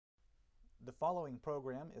The following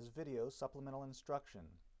program is video supplemental instruction.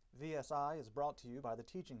 VSI is brought to you by the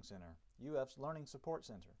Teaching Center, UF's Learning Support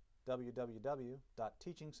Center,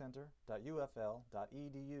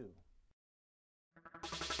 www.teachingcenter.ufl.edu.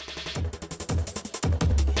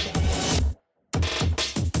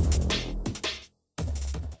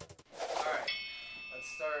 Alright, let's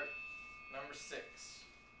start number 6.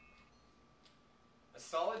 A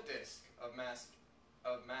solid disk of mass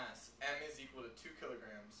m is equal to 2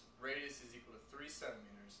 kilograms, radius is equal to 3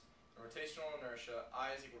 centimeters, and rotational inertia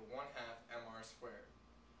I is equal to 1/2 mr squared.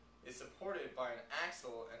 It's supported by an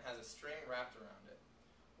axle and has a string wrapped around it.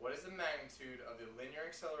 What is the magnitude of the linear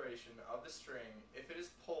acceleration of the string if it is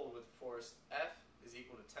pulled with force F is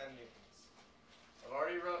equal to 10 newtons? I've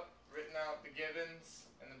already written out the givens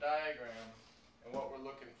and the diagram and what we're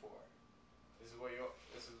looking for. This is what I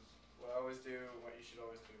always do, what you should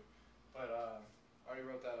always do. But I already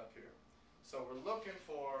wrote that up here. So we're looking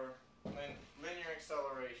for linear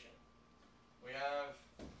acceleration. We have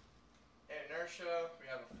inertia, we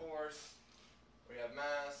have a force, we have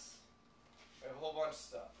mass, we have a whole bunch of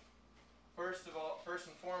stuff. First and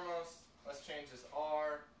foremost, let's change this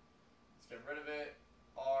R. Let's get rid of it.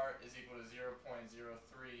 R is equal to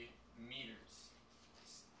 0.03 meters.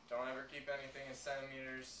 Don't ever keep anything in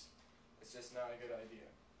centimeters. It's just not a good idea.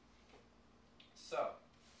 So,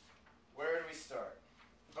 where do we start?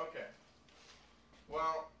 Okay.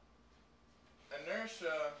 Well,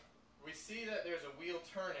 inertia, we see that there's a wheel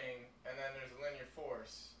turning and then there's a linear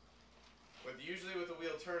force. Usually with a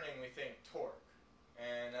wheel turning, we think torque.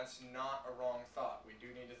 And that's not a wrong thought. We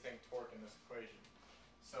do need to think torque in this equation.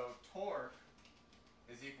 So, torque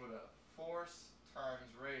is equal to force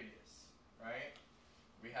times radius, right?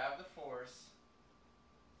 We have the force,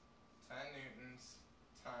 10 newtons,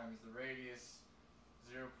 times the radius,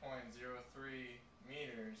 0.03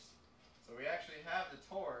 meters. So we actually have the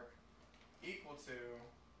torque equal to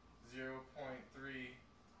 0.3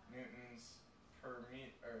 newtons per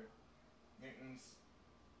meter, or newtons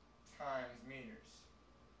times meters.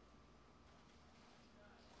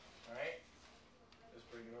 Alright? Just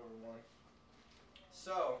bring it over one.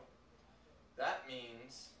 So, that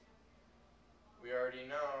means we already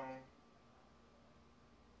know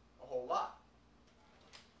a whole lot.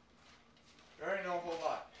 We already know a whole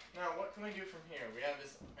lot. Now, what can we do from here? We have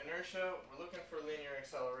this inertia. We're looking for linear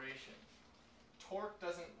acceleration. Torque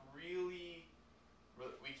doesn't really,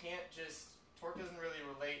 torque doesn't really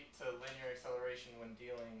relate to linear acceleration when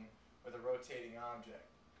dealing with a rotating object.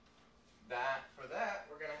 For that,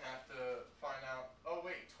 we're going to have to find out, oh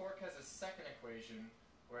wait, torque has a second equation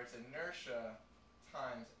where it's inertia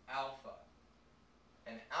times alpha.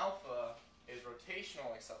 And alpha is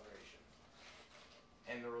rotational acceleration.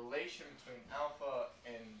 And the relation between alpha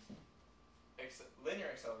and linear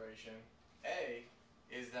acceleration, A,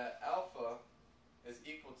 is that alpha is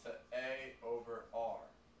equal to A over R.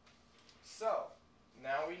 So,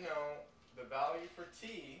 now we know the value for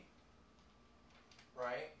T,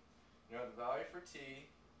 right? We know the value for T,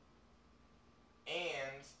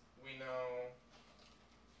 and we know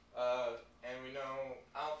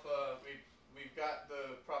alpha. We've got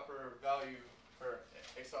the proper value for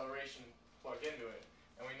acceleration plugged into it,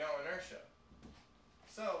 and we know inertia.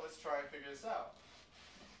 So let's try and figure this out.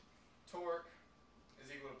 Torque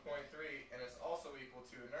is equal to 0.3, and it's also equal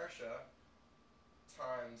to inertia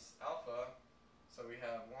times alpha. So we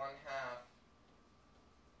have 1/2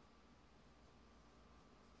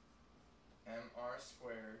 mr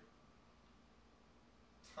squared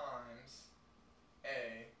times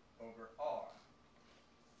A over R.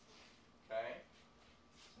 Okay?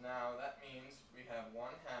 So now that means we have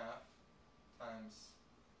 1/2 times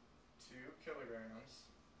 2 kilograms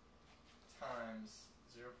times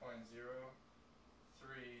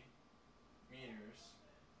 0.03 meters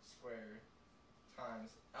squared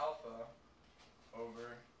times alpha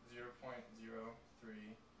over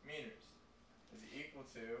 0.03 meters is equal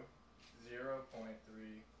to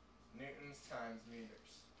 0.3 newtons times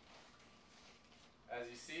meters. As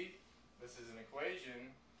you see, this is an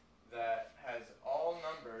equation that has all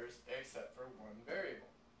numbers except for one variable.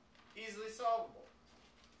 Easily solvable.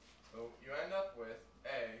 So you end up with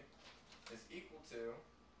A is equal to,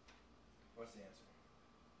 what's the answer?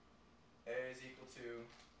 A is equal to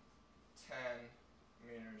 10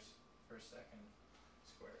 meters per second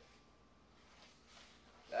squared.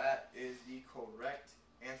 That is the correct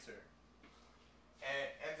answer. And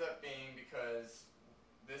it ends up being, because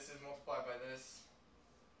this is multiplied by this,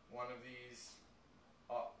 one of these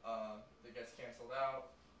that gets canceled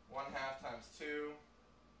out. 1/2 times 2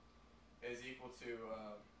 is equal to,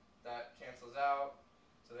 that cancels out.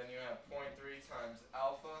 So then you have 0.3 times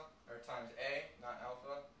alpha, or times A, not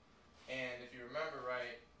alpha. And if you remember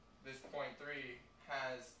right, this 0.3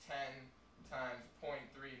 has 10 times 0.3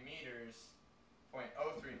 meters,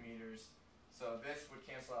 0.03 meters. So this would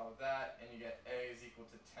cancel out with that, and you get A is equal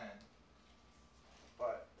to 10.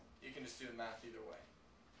 But you can just do the math either way.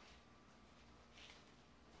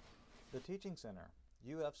 The Teaching Center,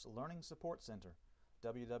 UF's Learning Support Center,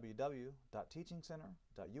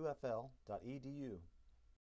 www.teachingcenter.ufl.edu.